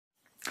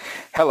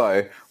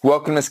Hello,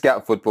 welcome to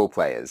Scout Football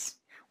Players.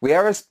 We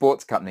are a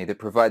sports company that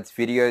provides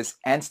videos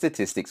and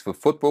statistics for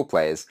football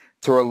players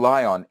to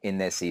rely on in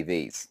their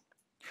CVs.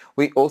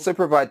 We also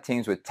provide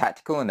teams with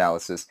tactical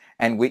analysis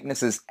and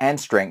weaknesses and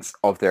strengths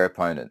of their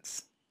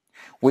opponents.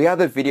 We are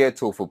the video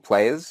tool for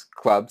players,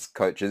 clubs,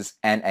 coaches,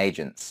 and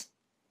agents.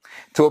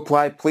 To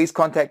apply, please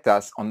contact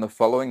us on the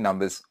following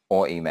numbers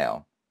or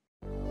email.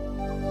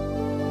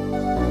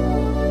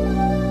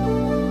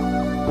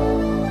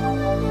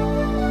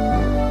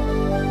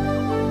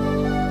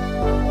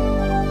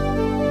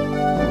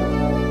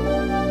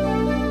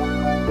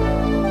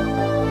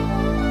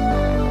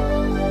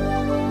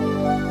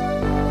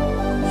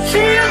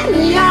 Fill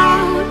me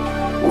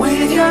out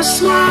with your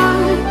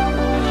smile,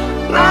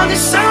 now the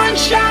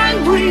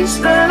sunshine brings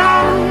the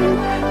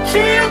light.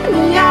 Fill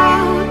me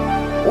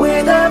out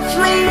with a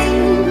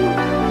flame,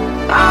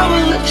 I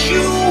will let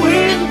you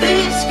in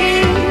this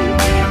game.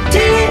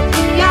 Take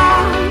me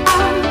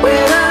out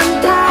when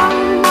I'm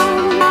down,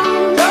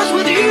 'cause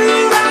with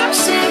you I'm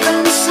safe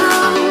and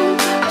sound.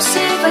 I'm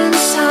safe and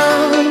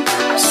sound,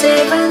 I'm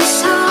safe and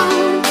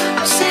sound,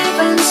 I'm safe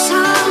and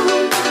sound,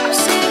 I'm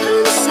safe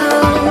and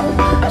sound,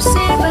 I'm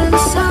safe and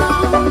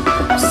sound,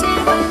 I'm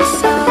safe and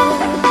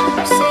sound,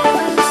 I'm safe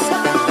and sound,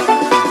 I'm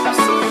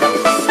safe and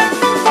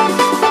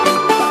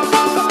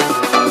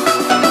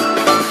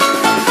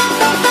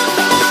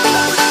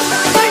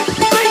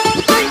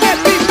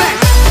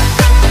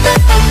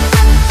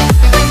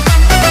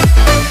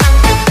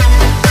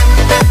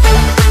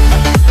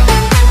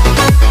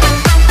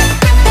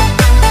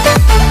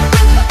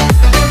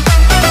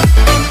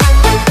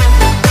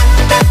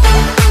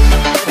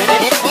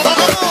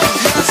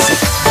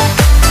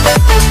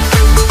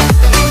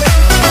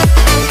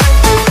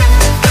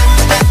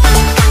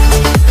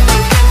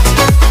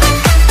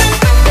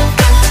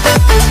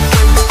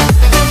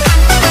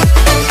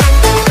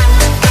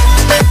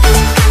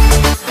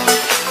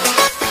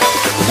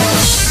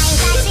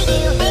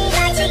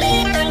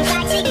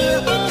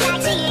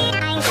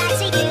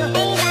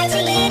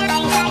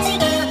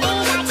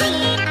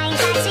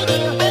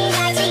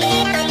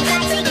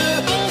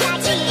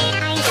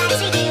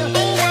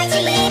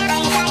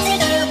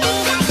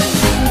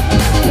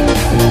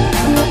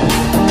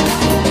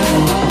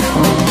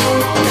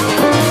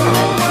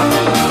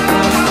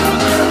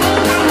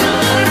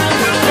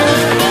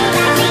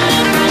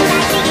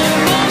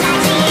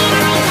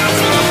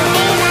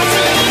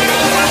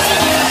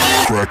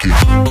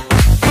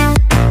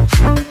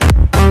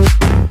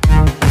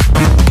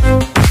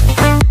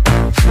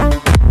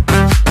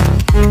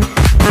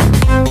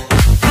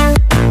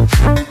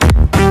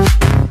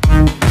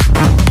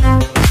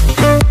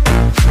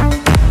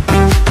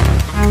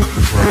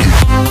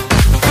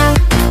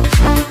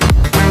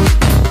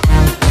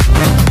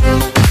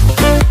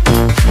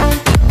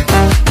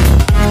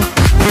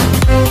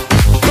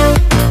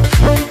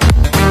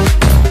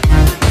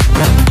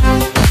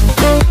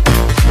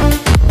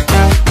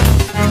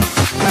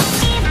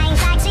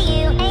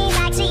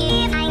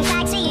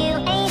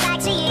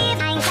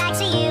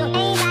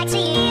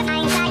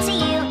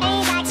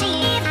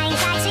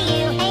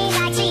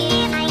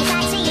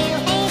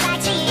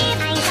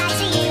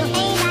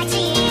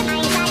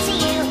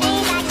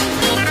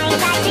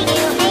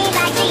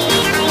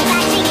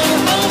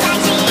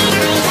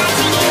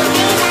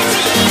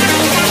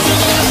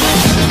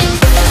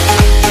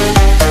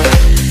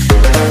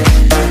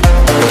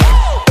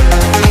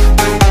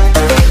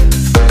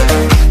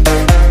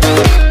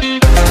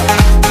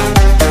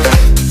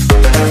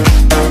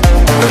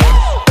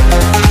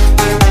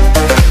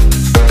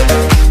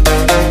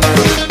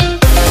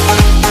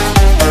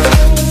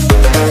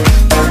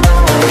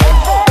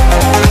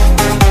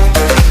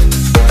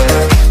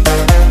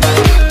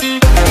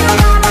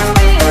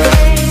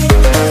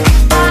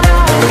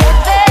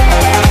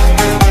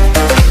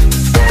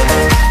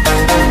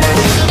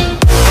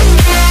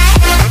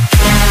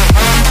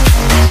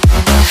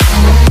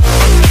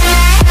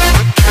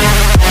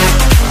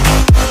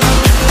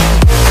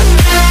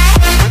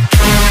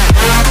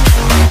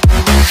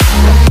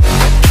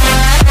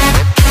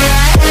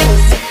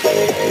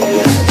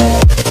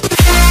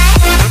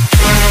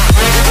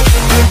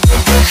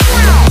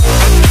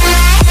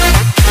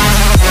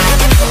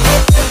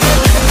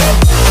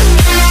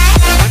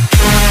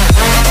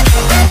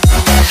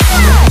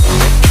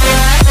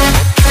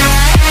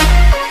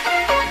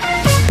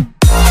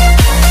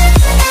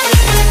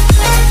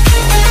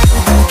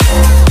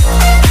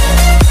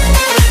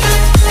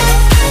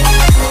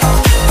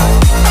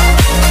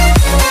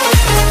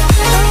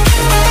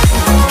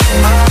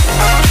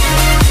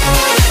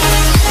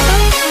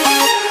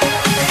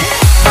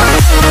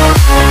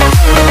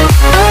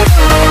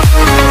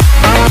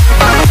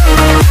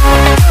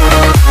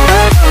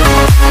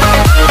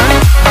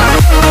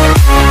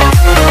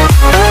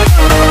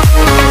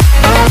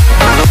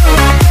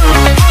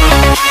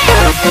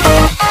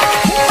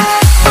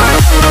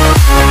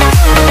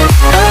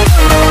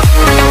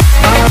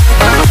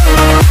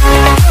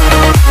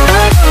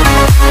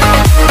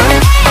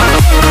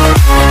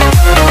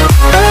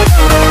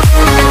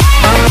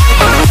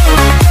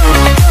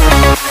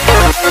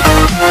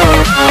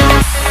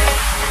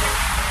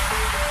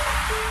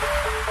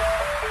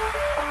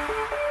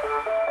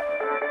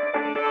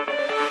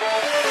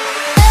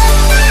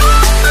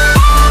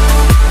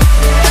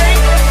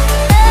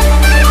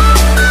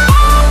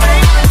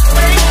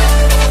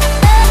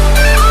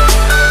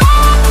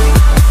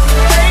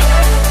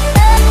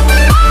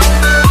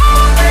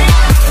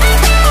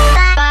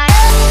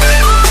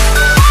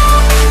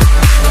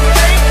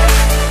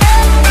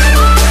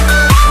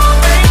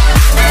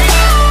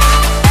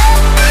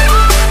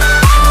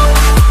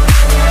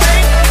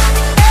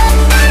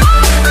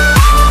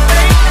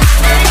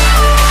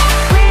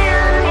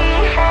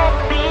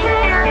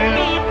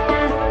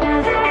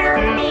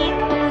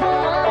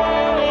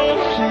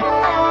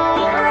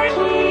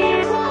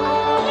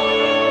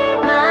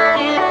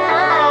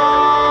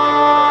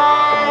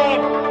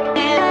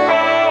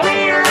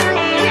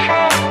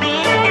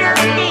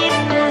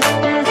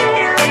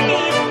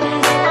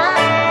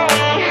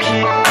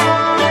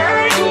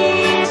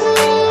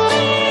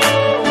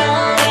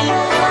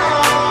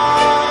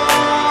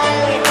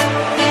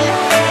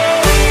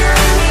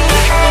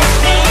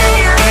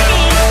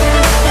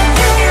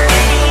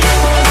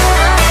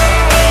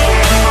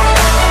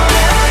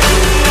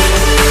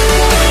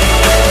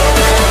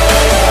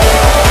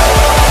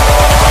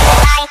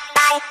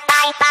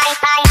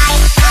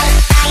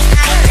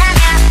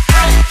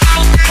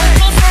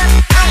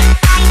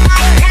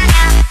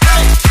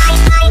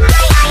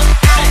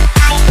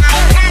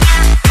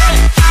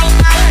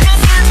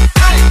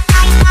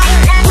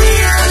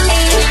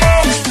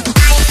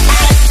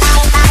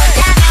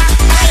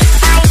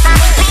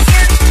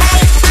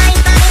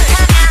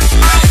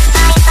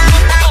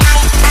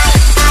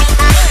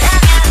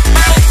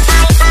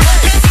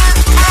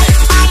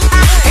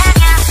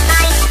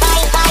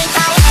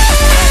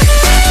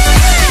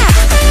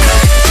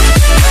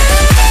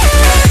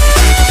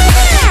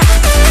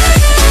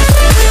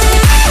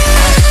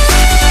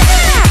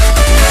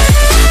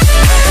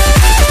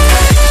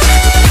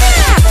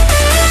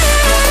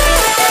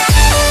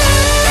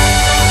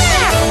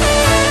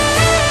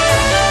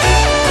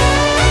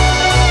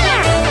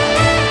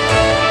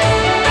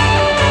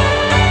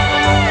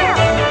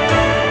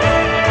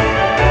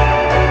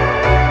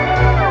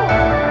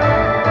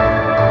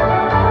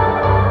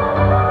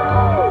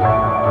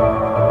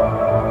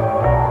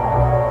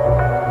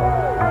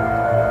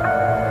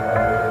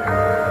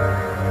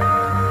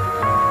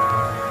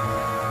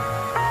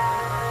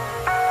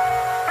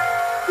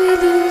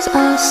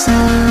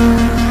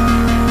sound,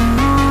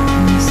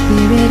 in the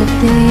spirit of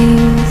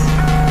things,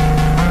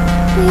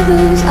 we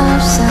lose our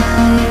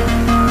sight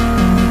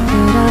when we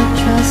put our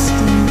trust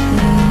in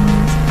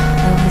things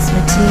of this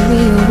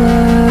material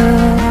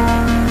world,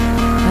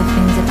 of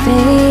things that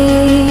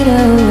fade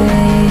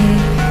away.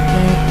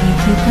 Yet you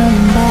keep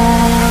coming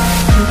back,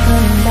 keep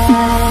coming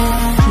back,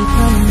 keep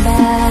coming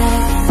back,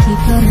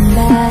 keep coming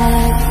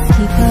back,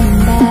 keep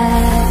coming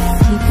back,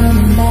 keep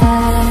coming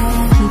back,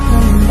 keep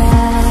coming back, keep coming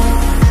back,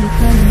 keep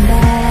coming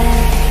back,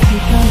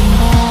 keep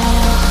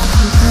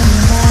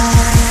coming back,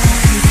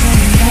 keep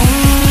coming back.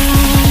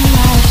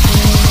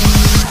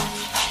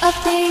 Of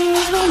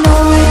things we know.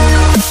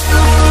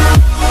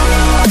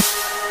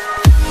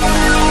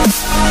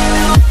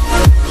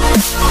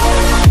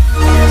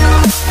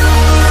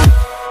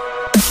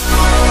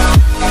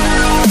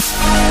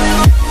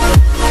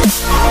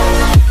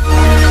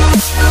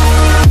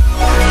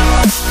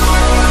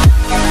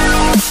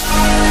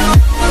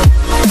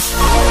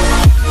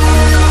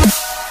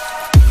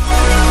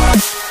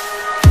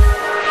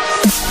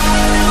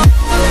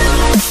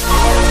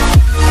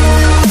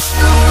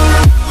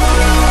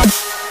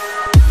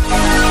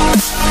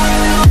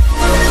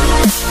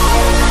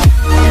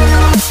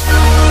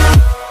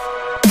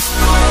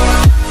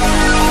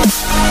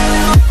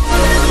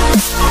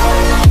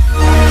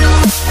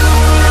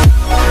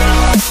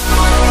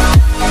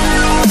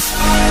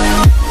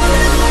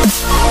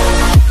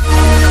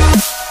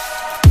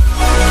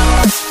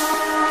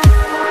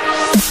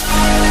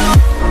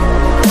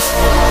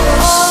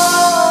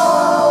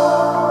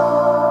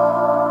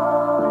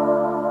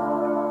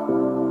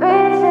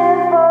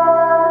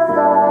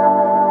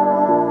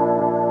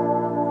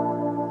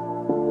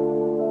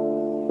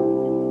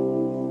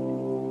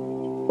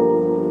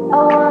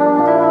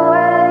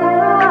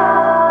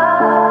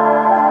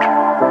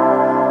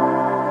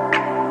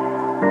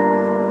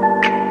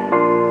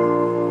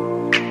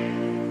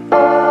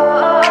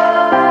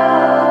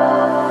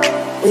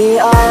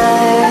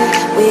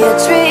 We are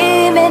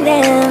dreaming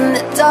in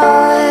the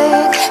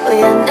dark. We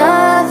are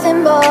nothing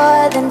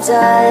more than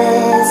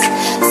dust.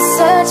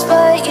 Search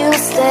but you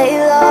stay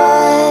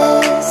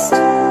lost.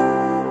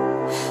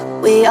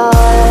 We are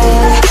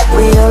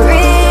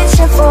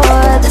reaching for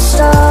the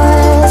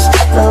stars,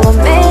 but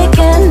we're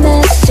making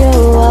this too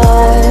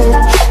hard.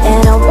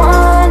 And I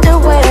wonder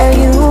where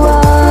you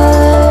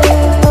are,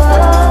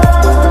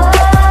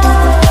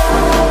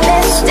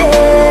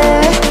 mysterious.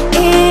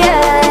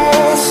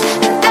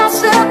 That's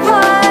the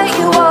part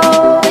you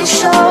always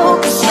show,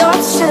 'cause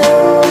you're too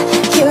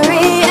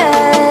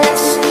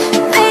curious.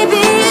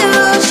 Maybe you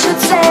should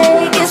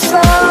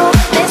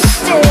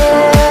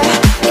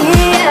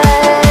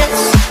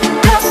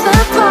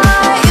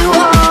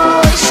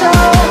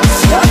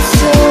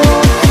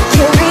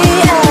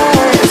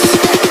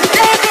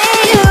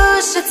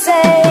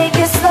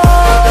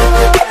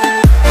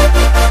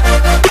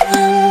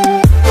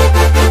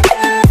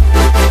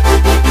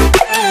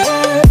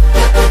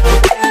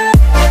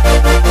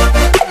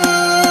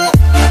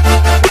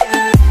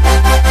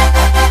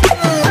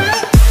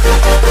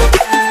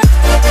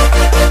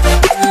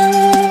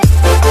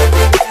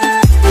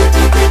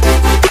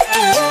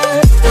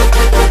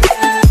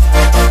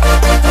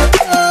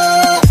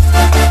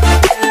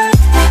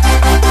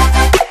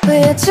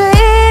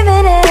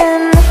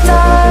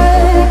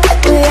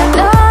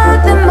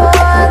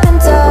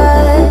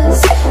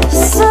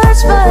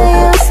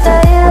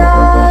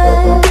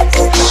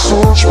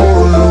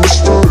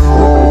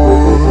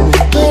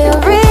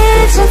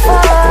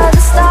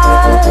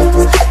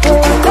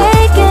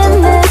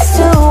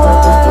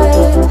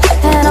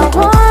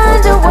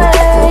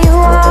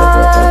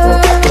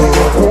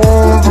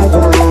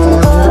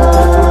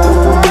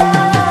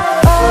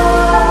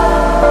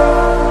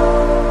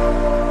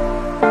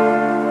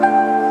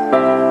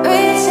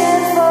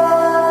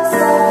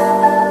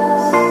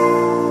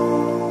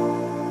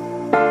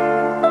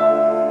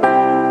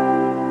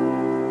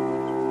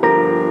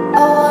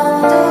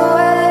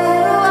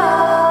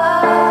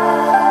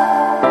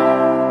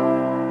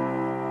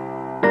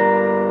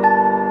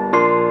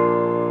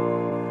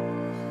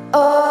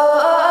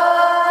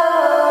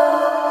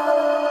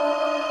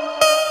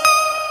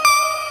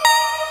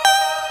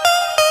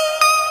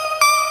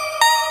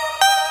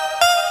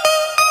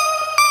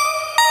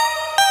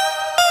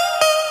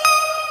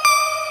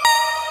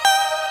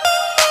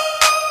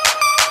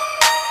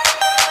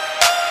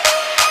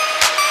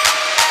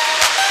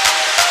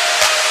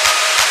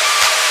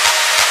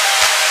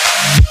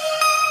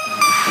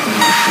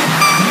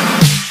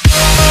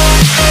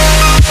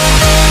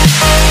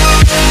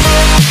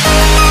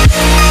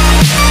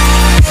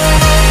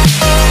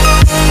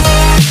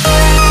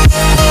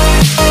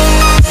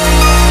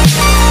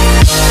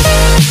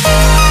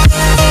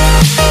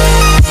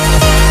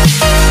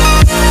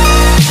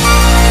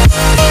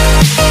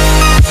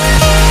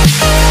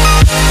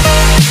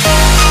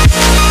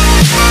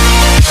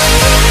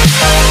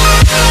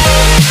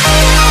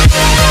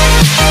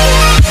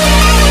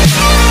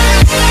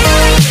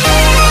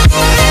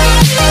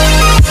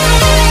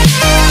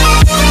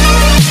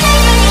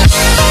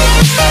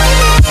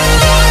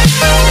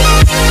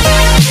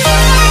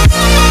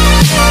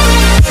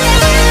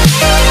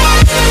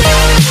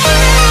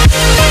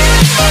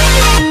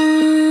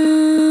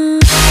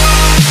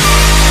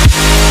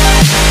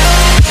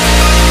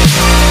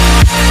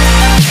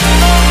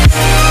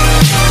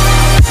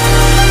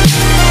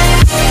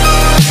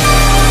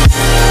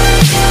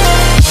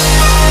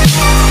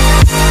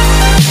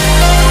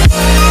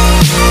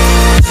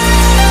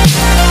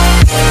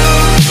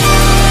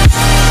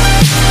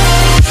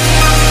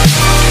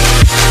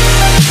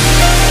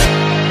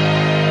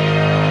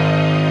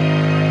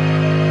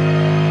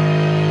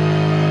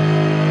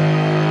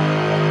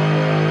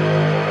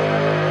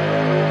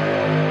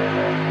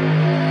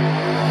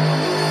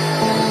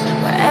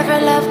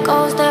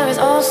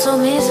also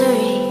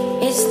misery,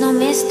 it's no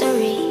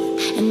mystery.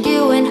 And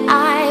you and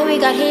I, we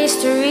got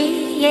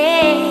history,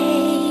 yeah.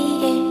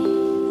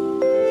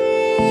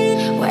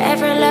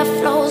 Wherever love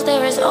flows,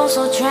 there is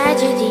also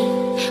tragedy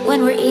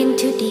when we're in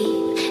too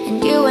deep.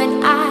 And you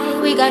and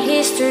I, we got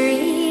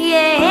history,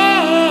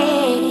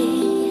 yeah.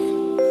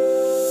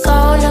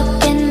 Go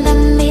look in the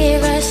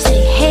mirror,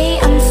 say, hey,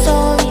 I'm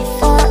sorry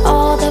for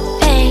all the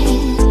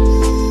pain.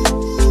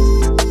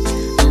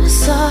 I'm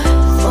sorry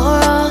for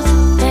all the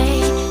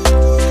pain.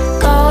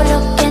 Go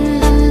look in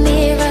the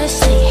mirror,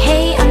 say,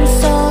 hey, I'm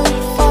sorry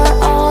for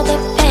all the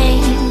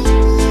pain.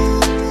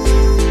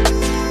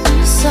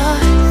 I'm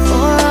sorry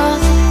for all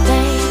the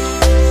pain.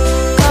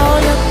 Go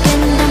look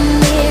in the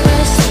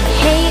mirror, say,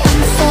 hey,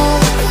 I'm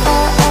sorry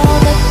for all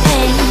the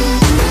pain.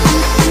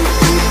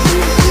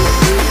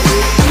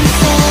 I'm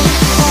sorry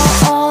for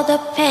all the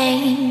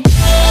pain.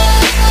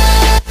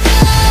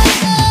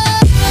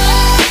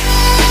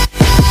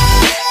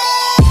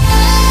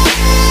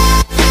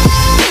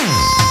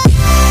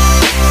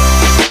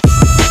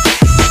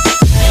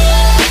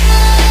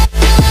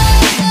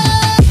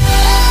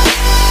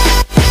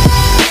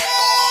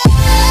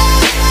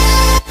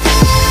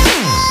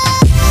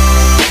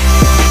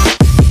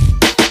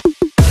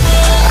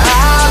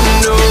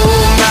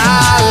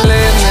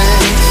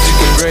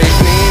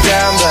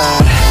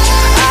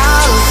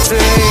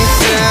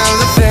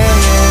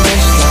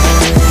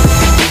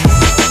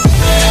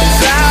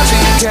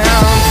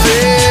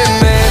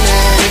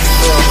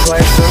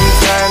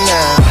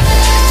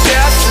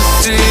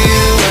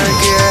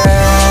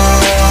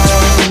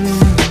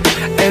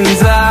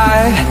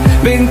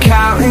 Been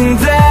counting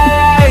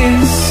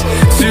days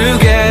to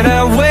get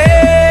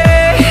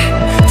away,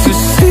 to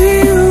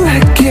see you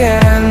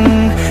again,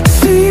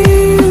 see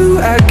you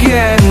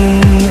again.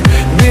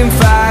 Been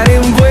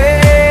fighting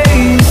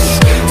ways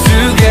to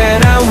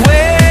get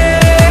away,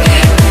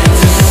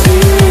 to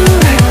see you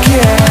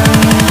again,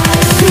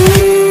 see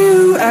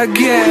you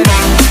again.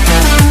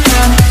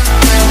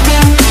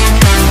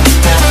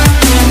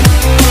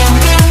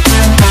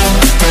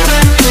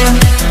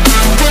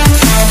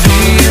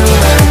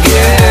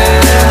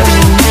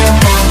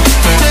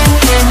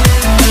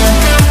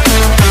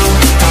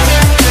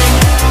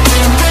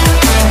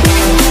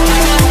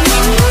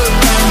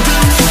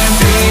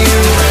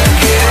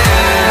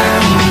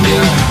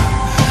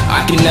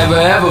 Never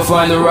ever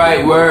find the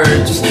right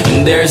words,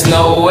 and there's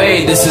no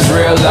way this is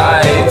real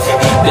life.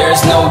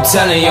 There's no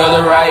telling you're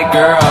the right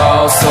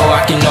girl, so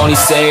I can only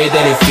say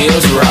that it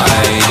feels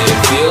right. It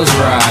feels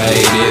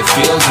right, it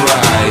feels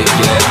right,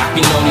 yeah. I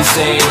can only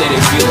say that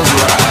it feels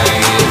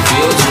right. It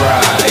feels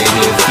right,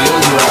 it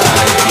feels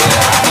right,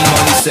 yeah. I can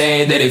only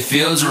say that it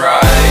feels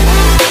right.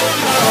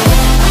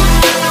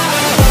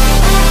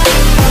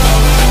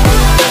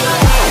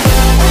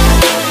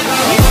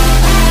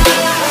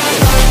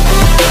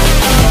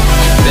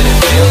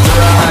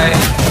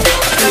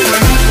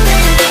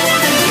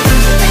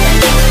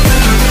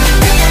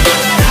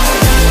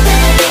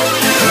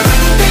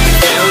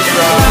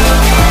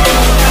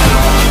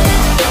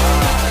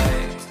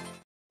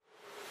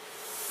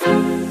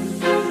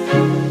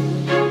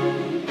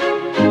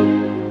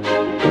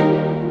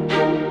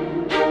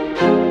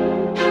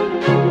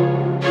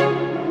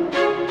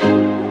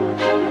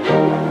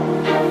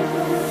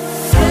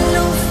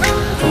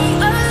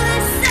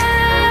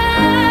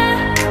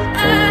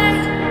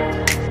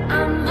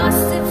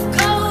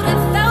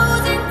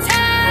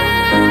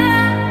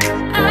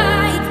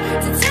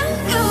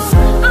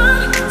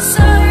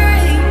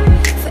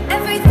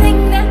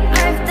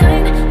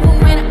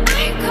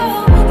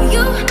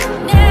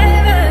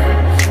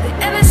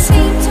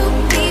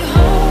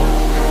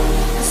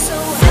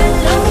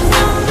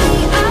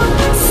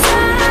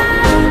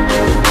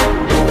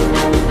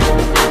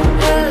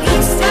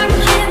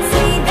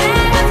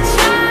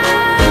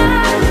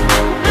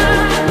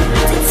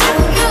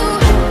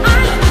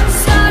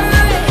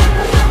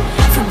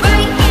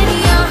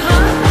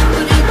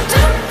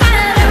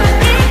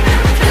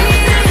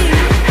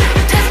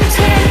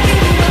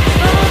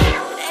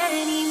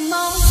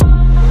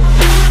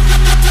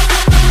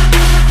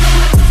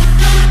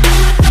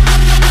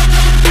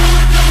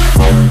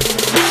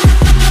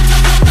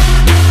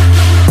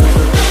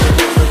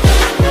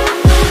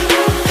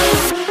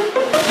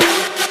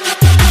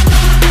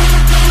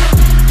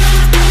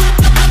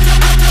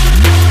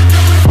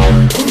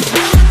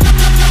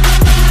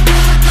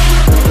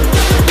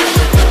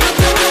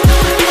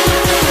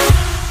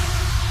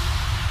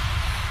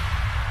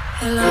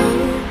 Hello.